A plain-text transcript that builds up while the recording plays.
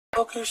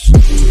When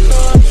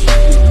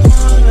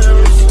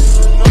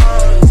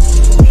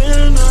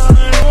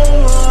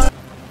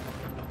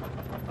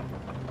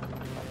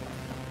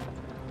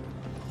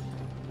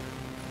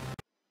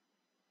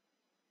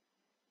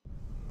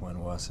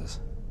was this?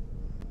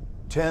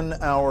 10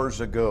 hours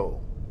ago.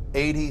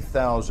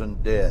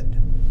 80,000 dead.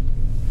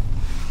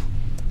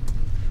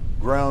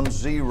 Ground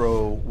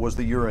zero was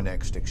the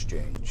Euronext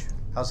exchange.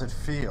 How's it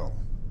feel?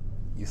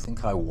 You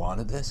think I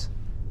wanted this?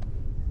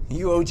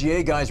 You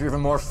OGA guys are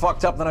even more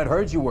fucked up than I'd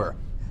heard you were.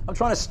 I'm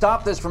trying to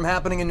stop this from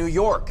happening in New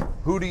York.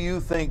 Who do you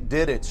think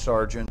did it,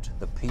 Sergeant?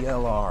 The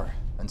PLR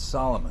and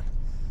Solomon.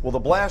 Well, the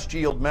blast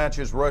yield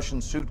matches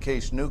Russian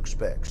suitcase nuke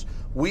specs.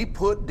 We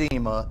put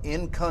Dima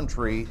in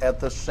country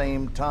at the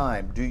same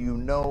time. Do you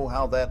know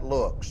how that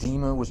looks?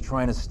 Dima was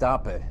trying to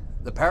stop it.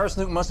 The Paris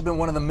nuke must have been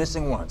one of the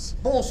missing ones.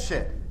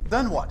 Bullshit.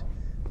 Then what?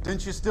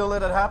 Didn't you still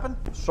let it happen?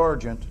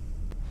 Sergeant,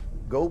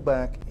 go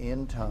back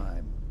in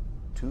time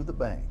to the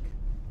bank.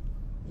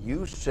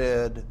 You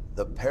said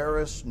the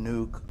Paris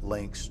nuke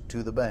links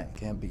to the bank.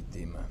 Can't be,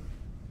 Dima.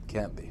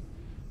 Can't be.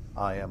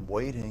 I am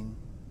waiting.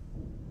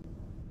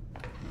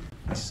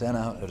 I sent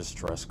out a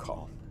distress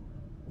call.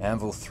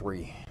 Anvil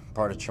 3,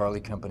 part of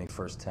Charlie Company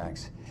First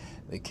Tax.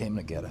 They came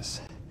to get us.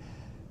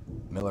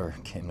 Miller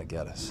came to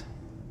get us.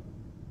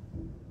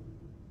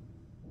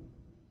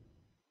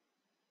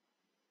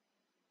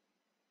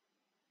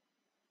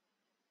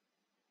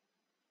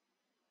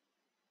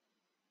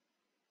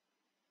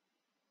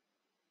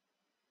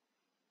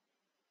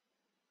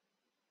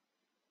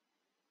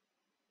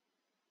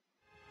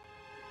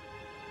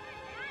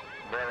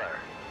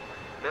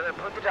 Miller,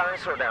 put the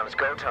dinosaur down. It's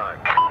go time.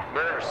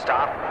 Miller,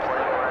 stop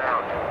playing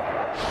around.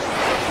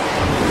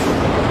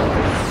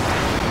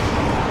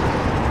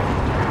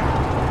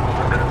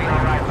 We're gonna be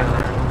all right,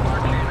 Miller.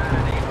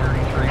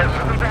 Hey,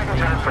 we'll be back in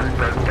time for his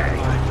birthday.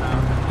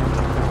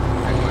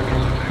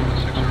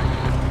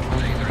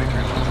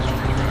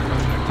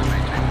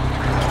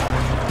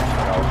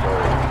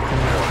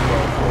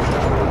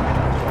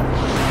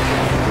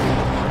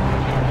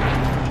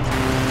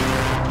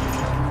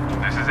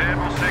 This is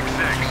Anvil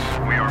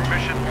 6-6. We are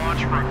mission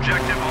launch for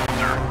objective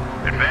altar.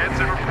 Advance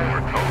and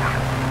report. Over.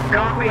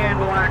 Copy,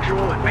 Anvil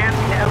Actual.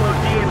 Advancing to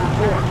LOD and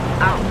report.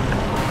 Out.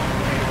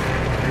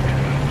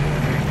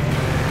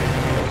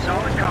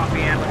 Solid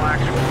copy, Anvil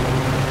Actual.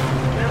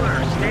 Miller,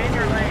 stay in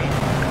your lane.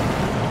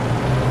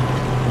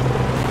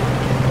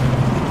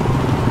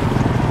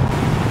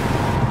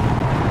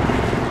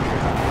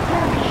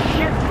 Holy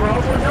shit, bro.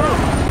 We're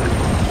done.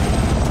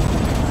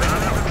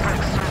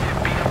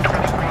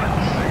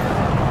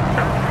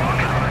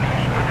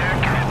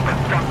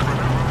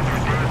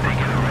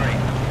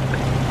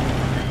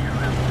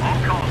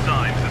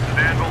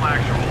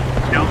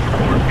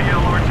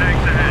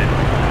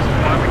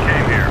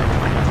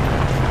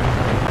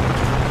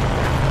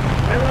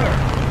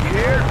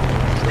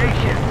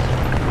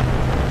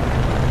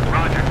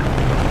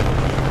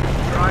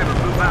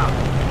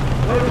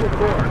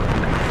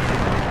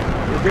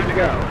 Good to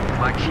go.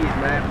 My key is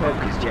mad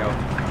focused, Joe.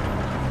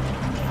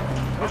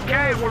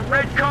 Okay, we're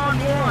Redcon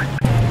 1.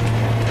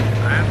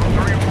 Anvil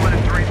 3-1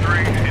 and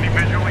 3-3. Any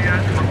visual yet?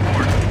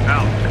 Report.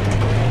 Out.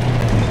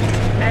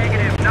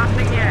 Negative,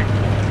 nothing yet.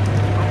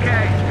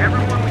 Okay,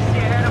 everyone we see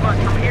ahead of us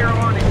from here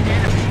on is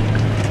enemy.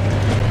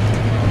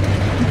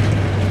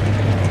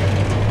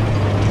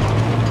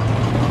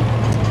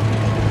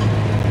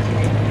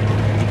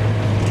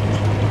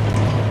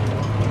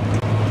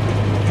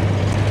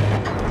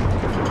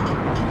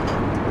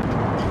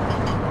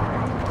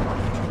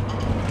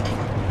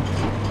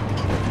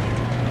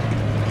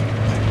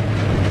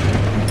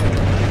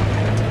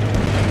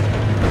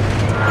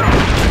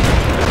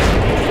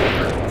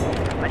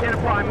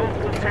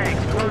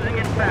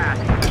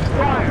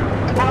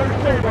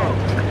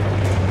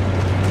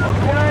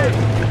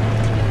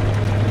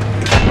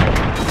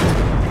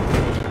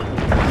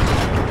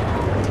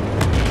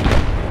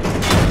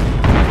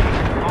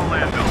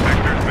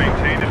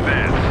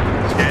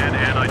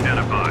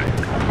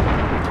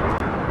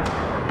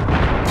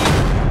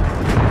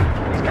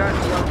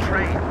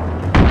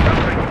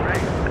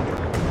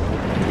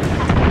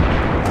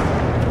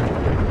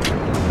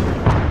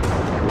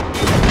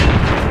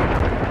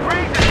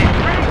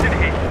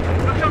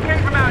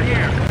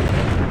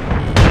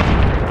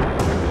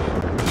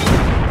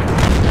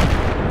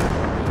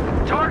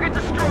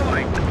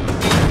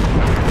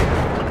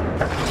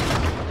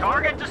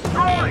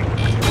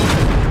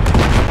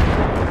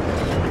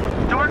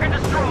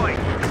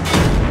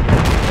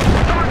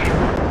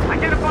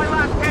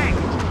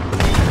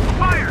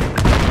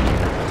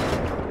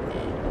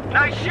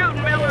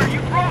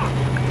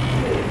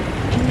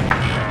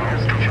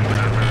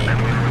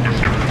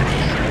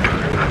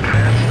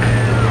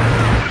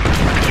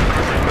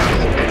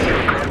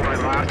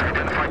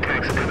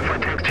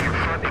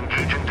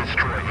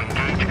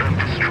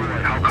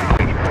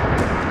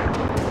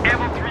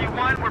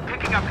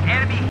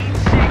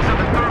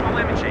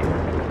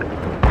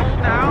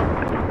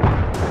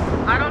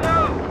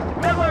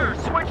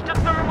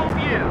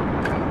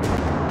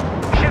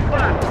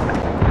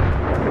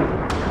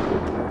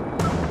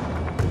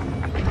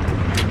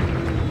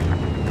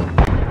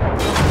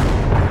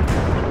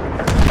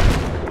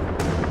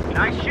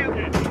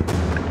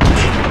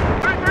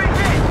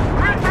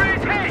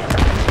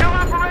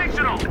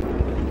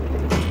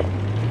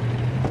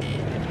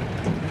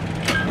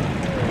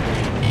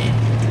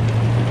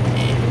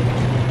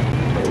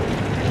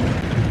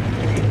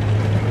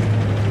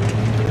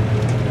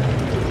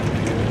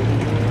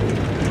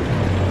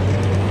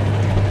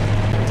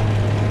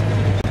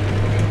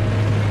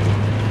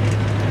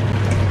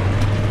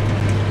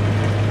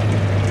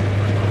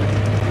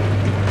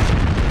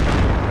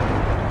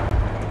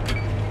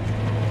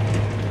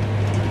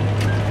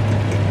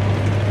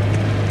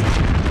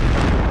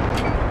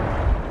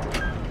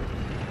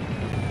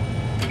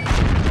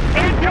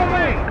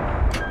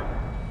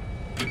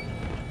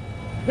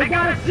 They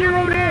got us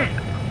zeroed in!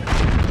 Incoming,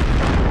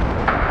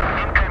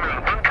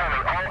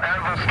 all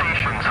Anvil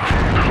stations. Hold.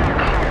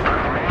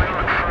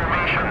 Line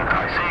formation.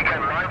 I say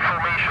again, line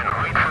formation.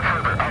 Wait for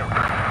further.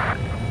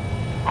 Out.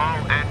 All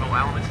Anvil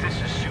elements, this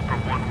is Super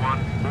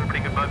 1-1.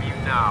 Orbiting above you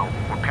now.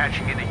 We're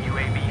patching in a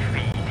UAV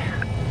feed.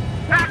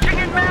 Patching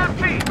in Mav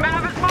feed!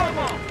 Mav is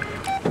mobile!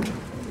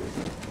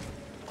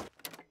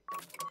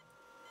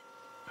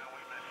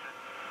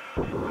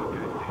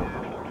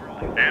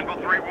 Anvil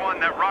 3-1,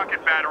 that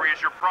rocket battery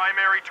is your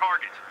primary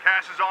target.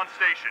 Cass is on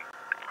station.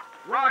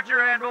 Roger,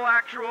 Anvil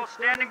Actual.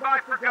 Standing by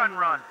for gun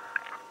run.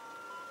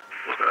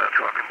 Look at that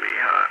fucking bee,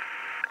 huh?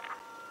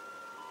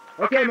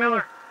 Okay,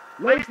 Miller.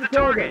 Lace the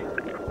target. Anvil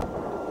 3-1,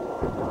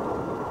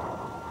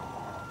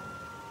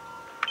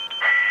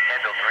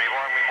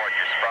 we marked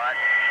your spot.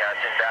 Cass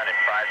inbound in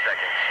 5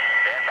 seconds.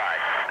 Stand by.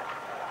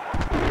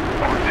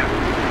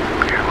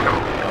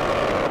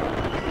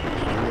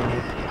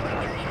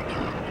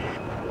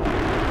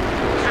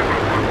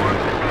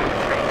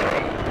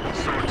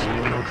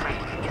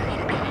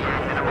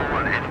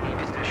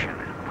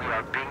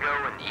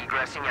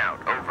 Egressing out.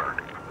 Over.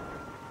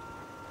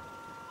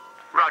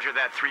 Roger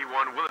that,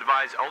 3-1. We'll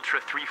advise Ultra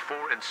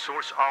 3-4 and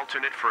Source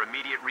Alternate for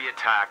immediate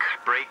re-attack.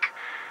 Break.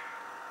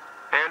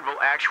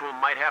 Anvil Actual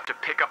might have to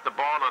pick up the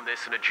ball on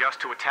this and adjust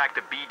to attack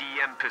the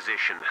BDM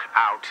position.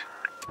 Out.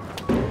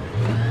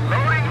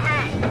 Loading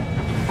heat!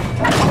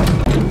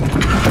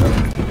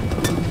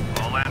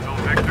 All Anvil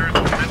Victors,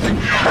 missing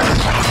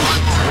charge.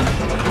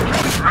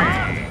 3,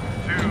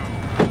 2,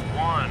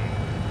 1,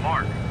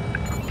 mark.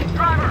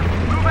 Driver,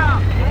 move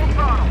out! Full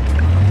throttle!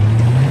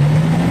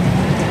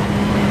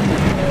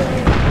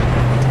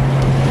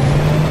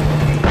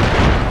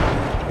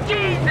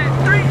 Jesus!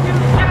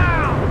 3-2's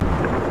down!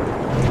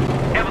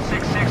 Level 6-6,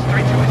 3-2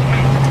 is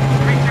hit.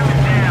 3-2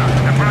 is down.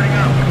 I'm burning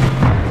up.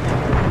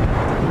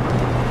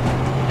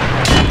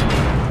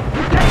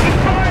 We're taking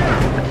fire!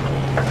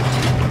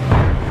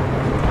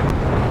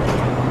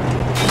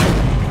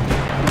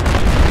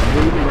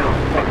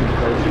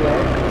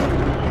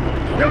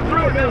 Go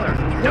through it, Miller!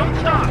 Don't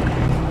stop!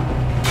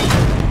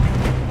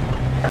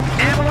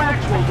 Anvil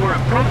Actual, we're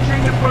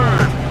approaching the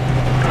berm.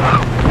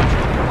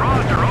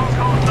 Roger, all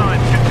call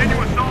signs. Continue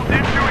assault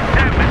into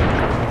encampment.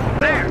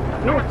 There!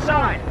 North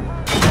side!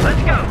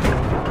 Let's go!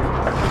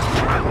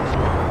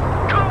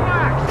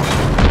 Coax!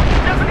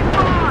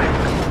 75!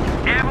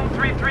 Anvil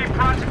 3-3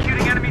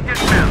 prosecuting enemy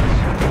dismounts.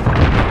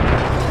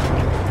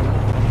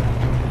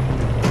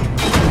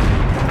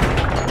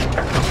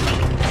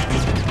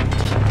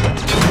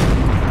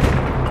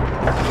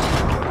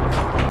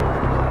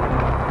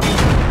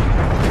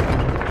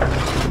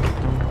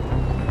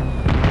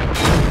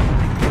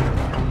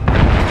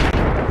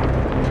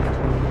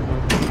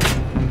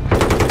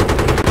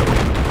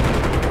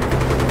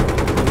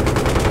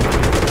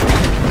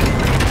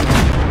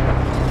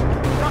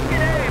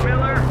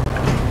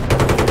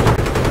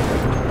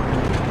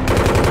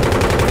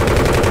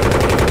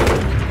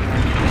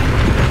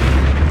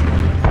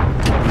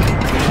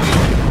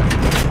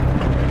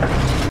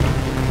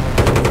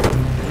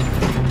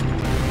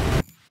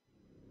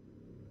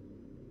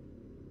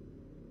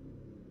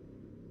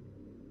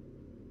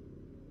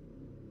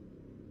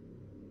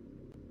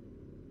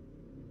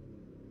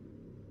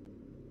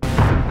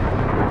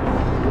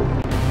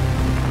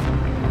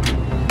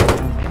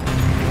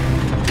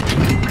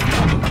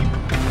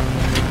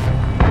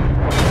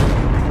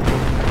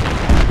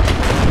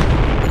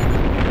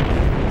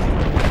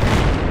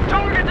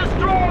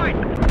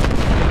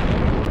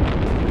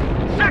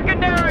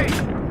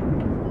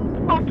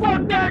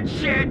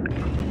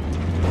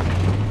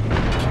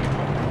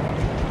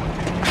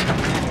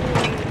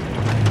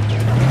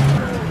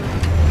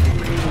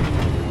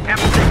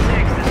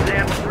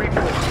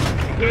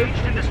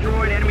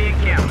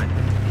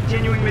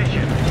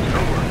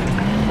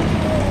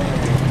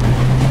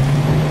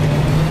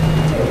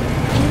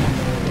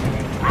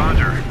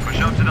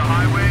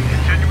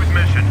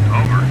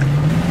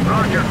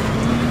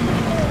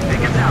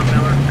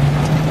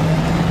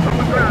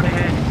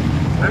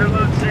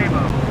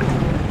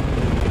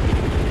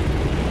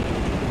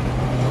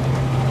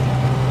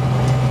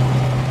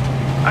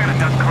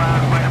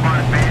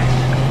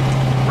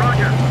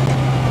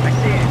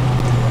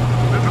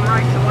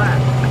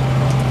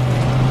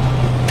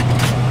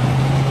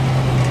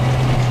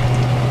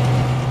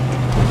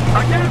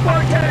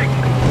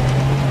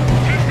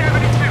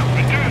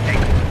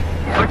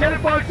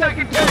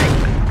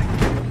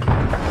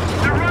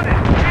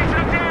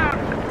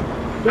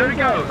 There he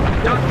goes.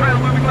 Duck trail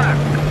moving left.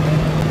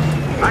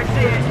 I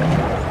see it.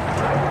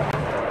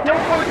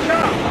 Don't push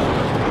up.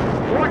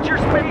 Watch your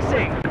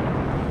spacing.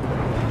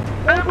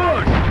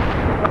 Ambush!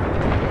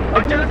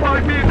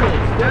 Identified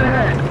vehicles. Dead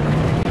ahead.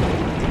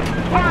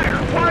 Fire!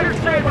 Fire,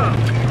 Sabo!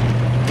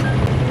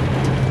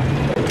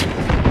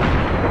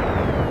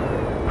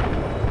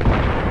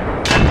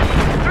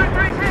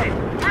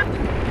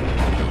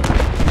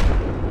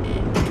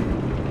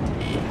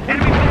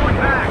 Enemy pulling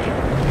back.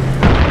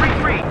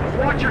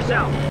 3-3, watch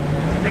yourself.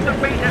 Take the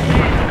bait that's in.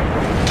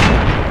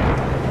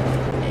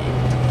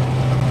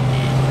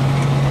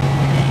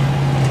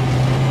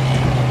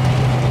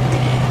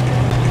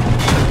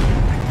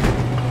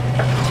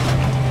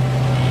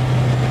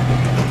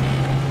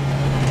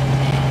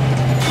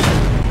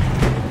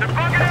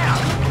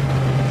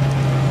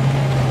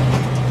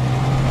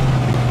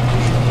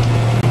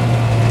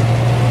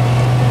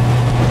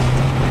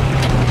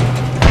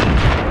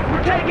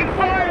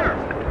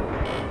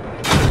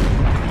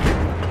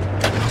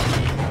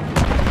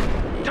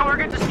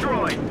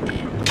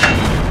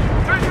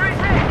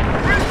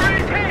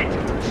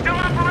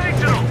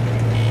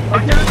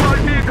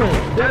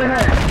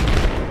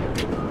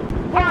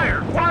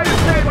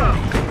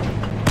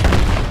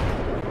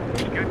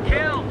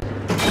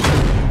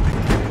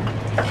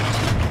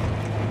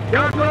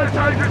 last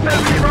time for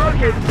 70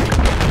 rockets!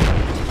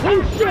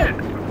 Oh shit!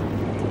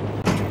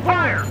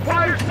 Fire!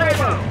 Fire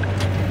Sabo!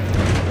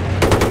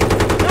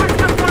 Watch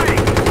the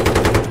flank!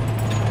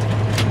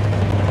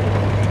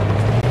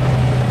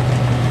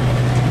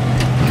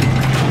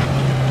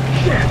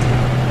 Shit!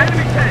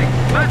 Enemy tank!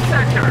 Left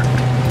sector!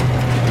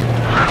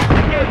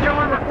 Engage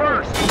armor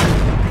first!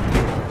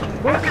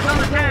 Focus on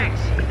the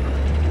tanks!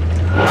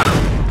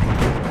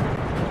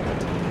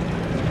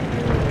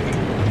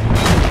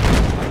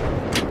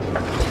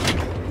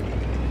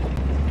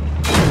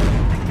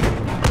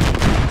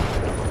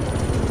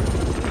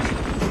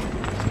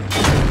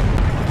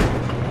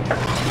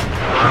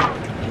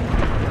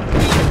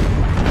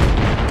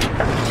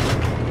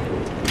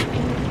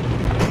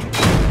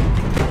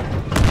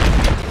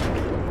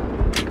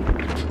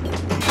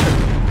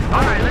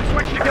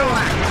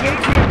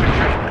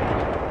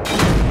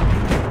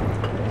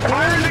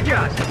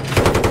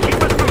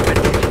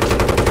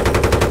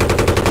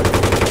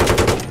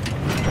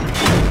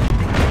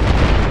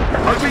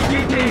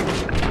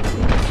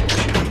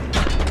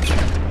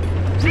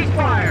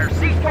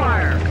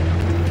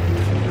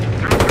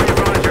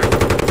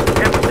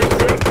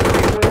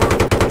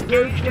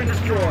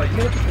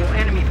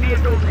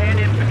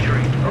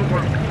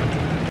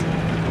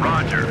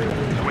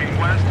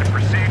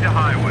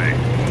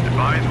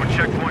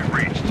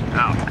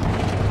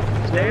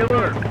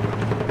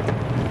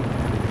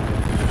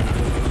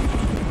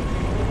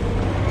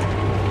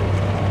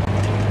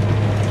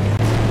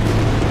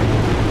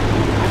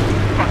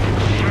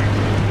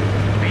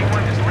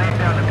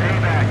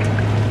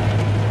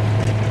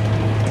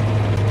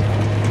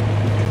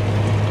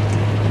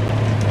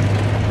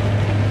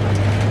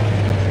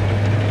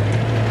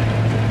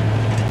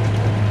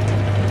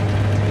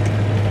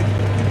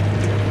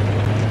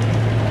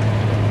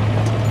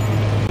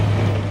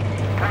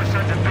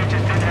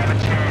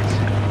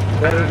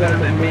 Better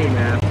than me,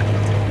 man.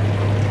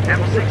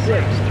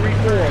 M1A2F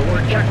 3-4, we're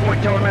at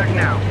checkpoint tarmac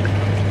now.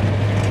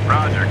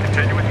 Roger,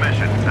 continue with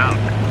mission. Out.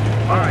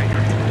 Alright.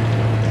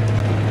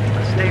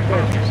 Let's stay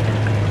focused.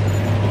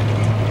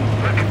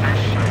 Look at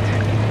this shit.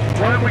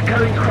 Why are we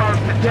cutting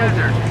across the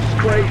desert? It's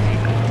crazy.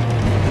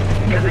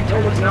 Because they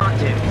told us not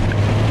to.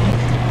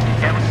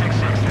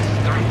 M1A2F, this is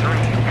 3-3.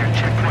 You're at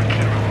checkpoint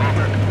Kilo,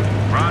 over.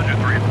 Roger,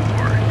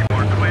 3-4. You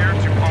are clear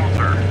to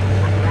alter.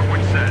 Report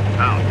when set.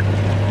 Out.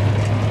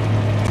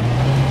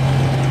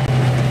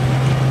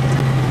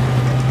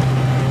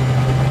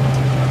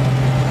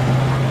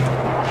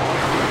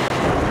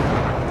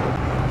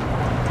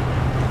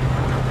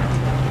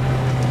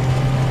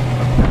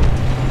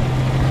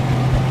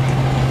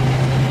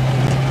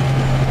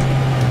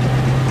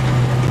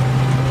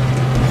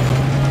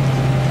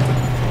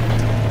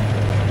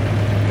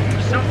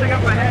 Something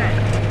up ahead.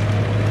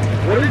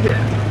 What is it?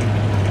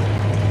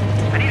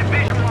 I need a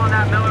visual on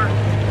that, Miller.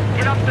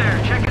 Get up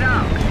there, check it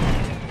out.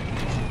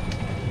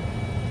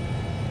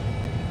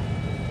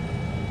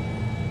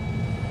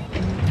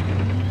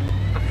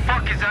 The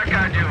fuck is that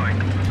guy doing?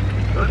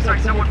 Looks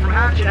like someone from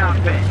Hatchet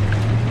outfit.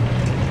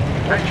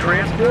 That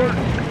transport?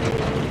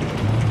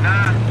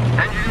 Nah,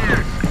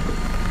 engineers.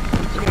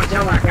 Someone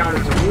tell that guy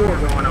there's a war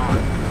going on.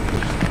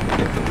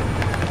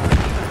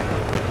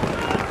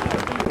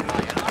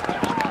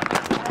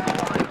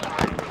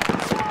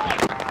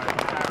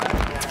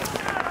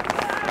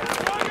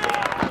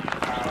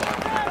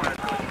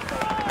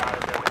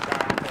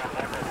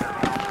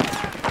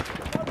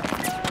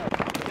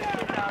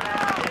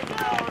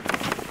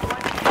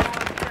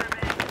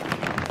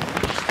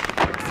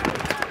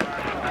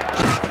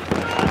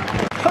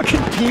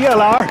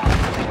 DLR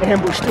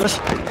ambushed us,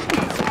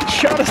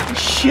 shot us to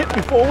shit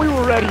before we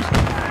were ready.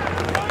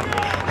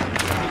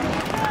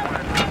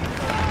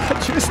 I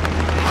just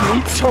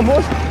need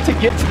someone to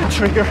get to the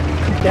trigger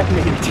and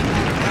detonate it.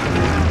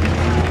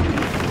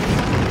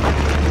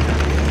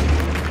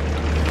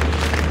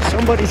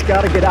 Somebody's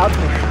got to get out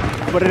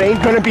there, but it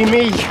ain't gonna be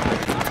me. We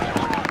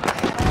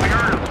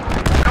heard him.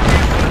 Come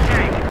in from the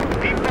tank.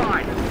 Be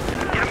fine.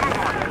 Get a move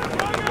on him.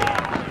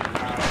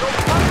 Go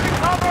under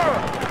cover!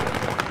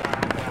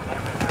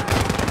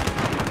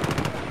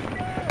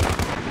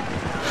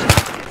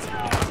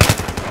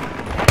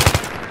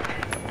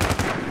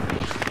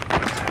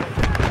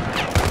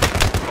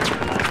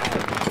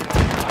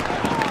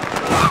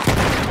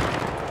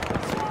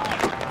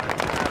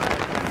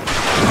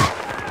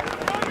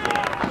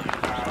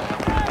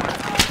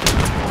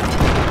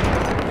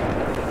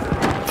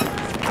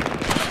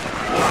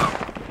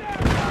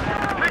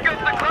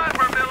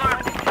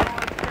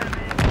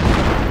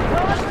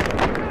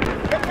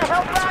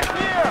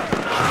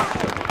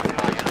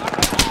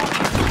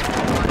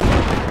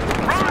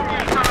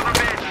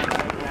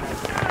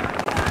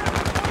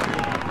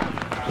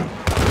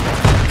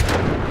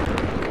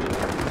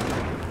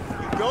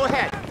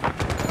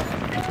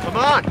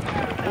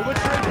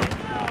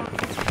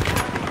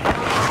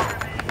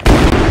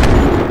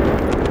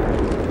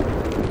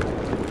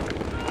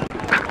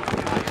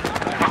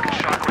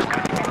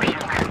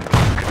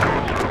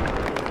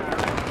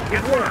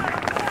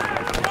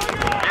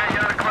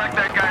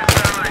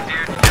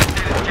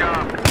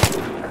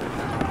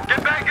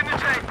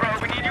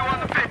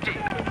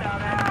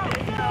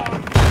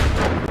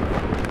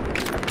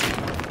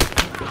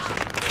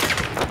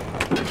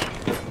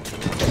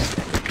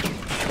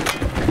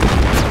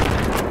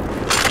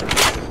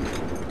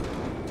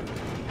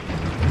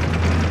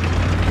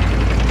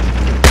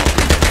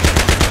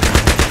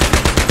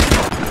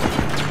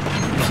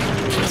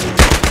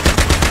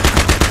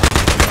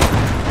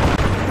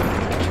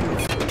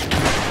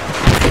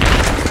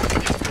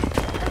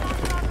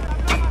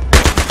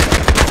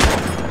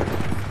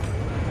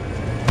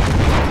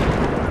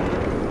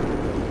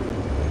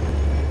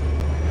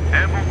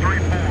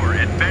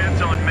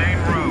 Advance on main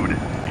road.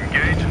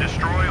 Engage and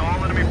destroy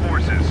all enemy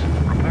forces.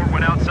 Report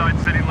when outside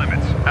city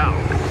limits. Out.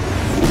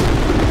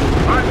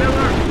 All right,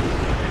 Miller.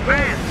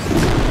 Advance.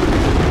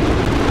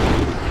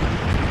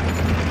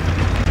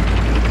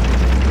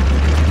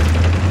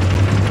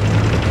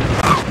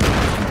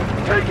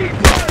 Taking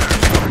fire!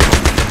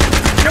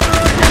 Cover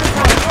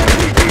identified!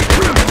 RPG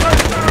troops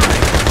left side!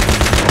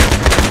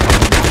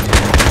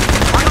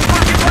 On the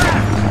fucking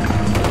left!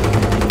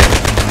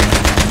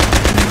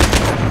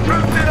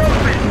 Troops in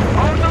open!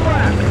 On the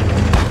left!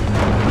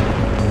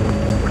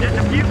 We're just a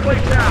few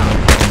clicks out.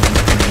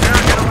 They're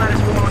not gonna let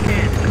us walk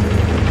in.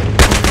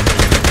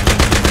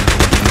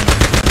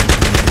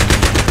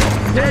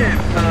 Damn,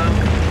 son.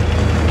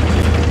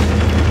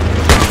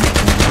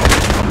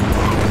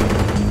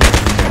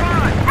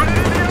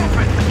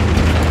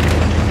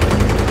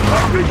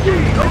 RPG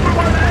over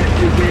by the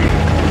SUV!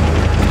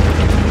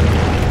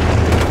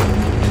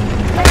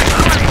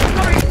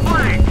 Right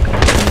flank!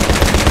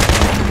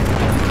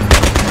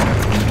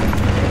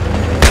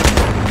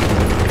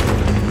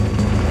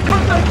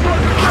 Put that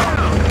fucker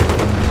down!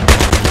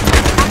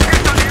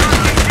 Focus on the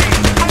RPG!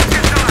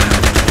 Focus on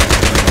it!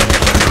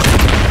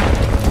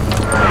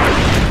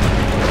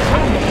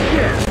 Oh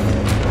shit!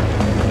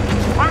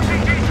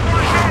 RPG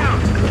squad down!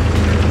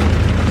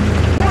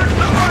 Watch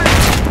the right!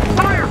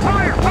 Fire!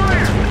 Fire!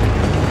 Fire!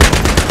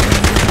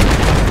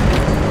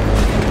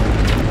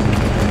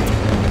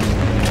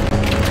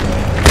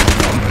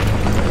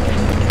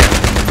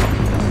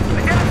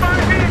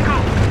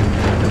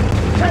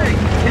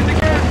 In the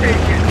gas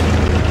station!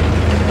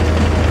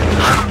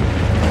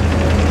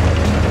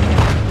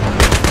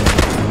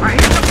 I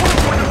hit the pump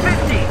with a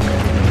 50!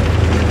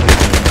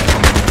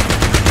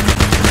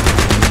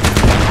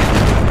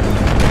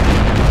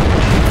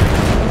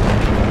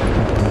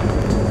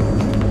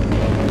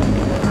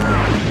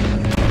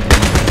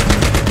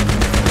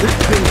 This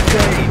thing's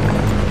safe!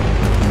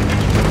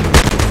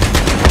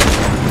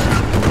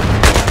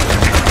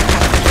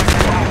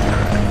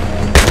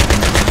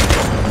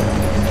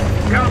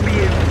 Copy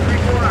you.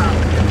 3-4 out.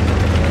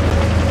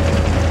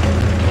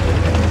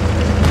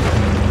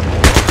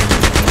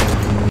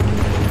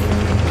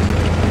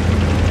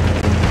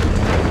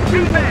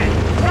 Two-man,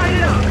 light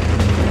it up.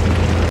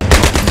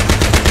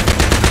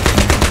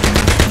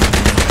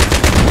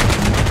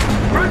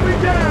 Friendly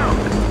down.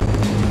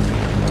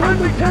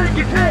 Friendly tank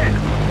is hit.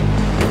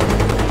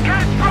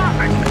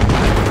 Catastrophic.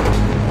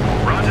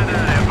 Roger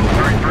that, Anvil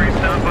 33.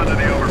 Stop under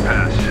the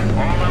overpass.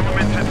 All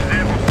elements at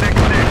Anvil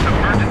 6-6.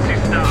 Emergency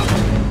stop.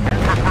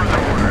 For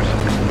further orders.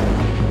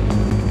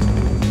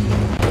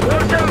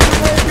 Watch out for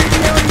those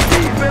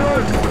BDLETs,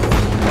 Miller.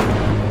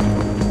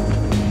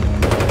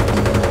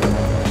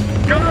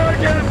 Gunner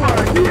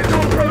identified.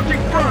 Vehicle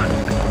approaching front.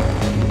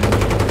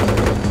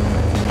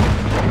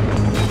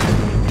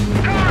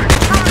 Guard,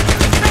 front,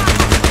 stop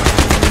them.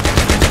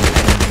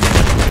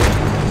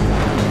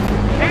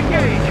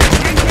 Engage,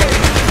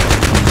 engage.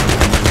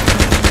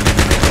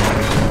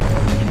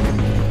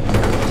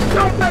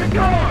 Stop that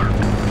car.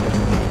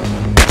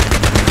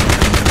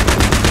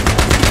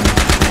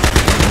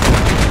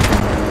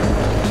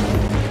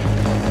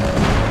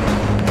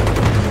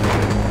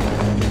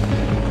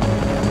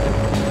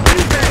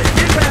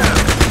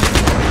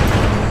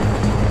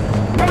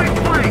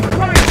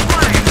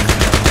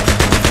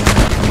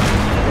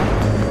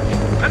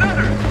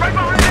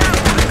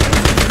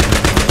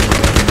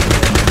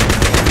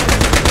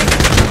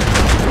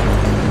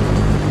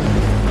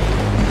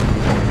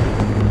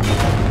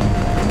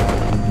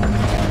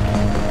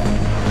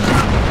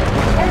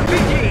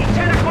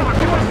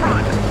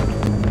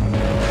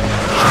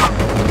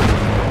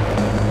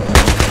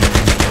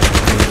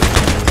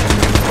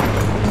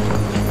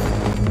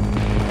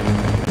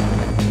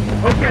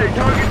 Okay,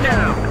 target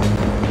down.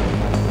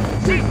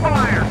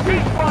 Ceasefire!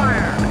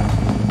 Ceasefire!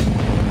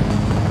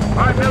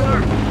 All right, Miller.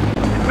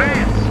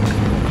 Advance.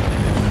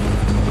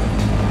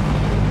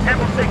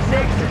 Anvil 6-6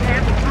 and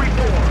Anvil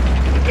 3-4.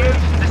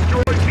 Engage to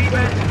destroy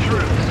VBATs and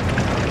troops.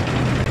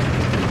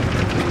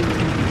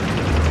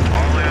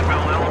 All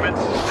Anvil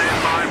elements, stand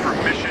by for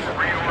mission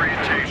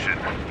reorientation.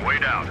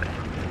 Wait out.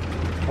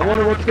 I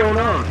wonder what's going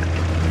on.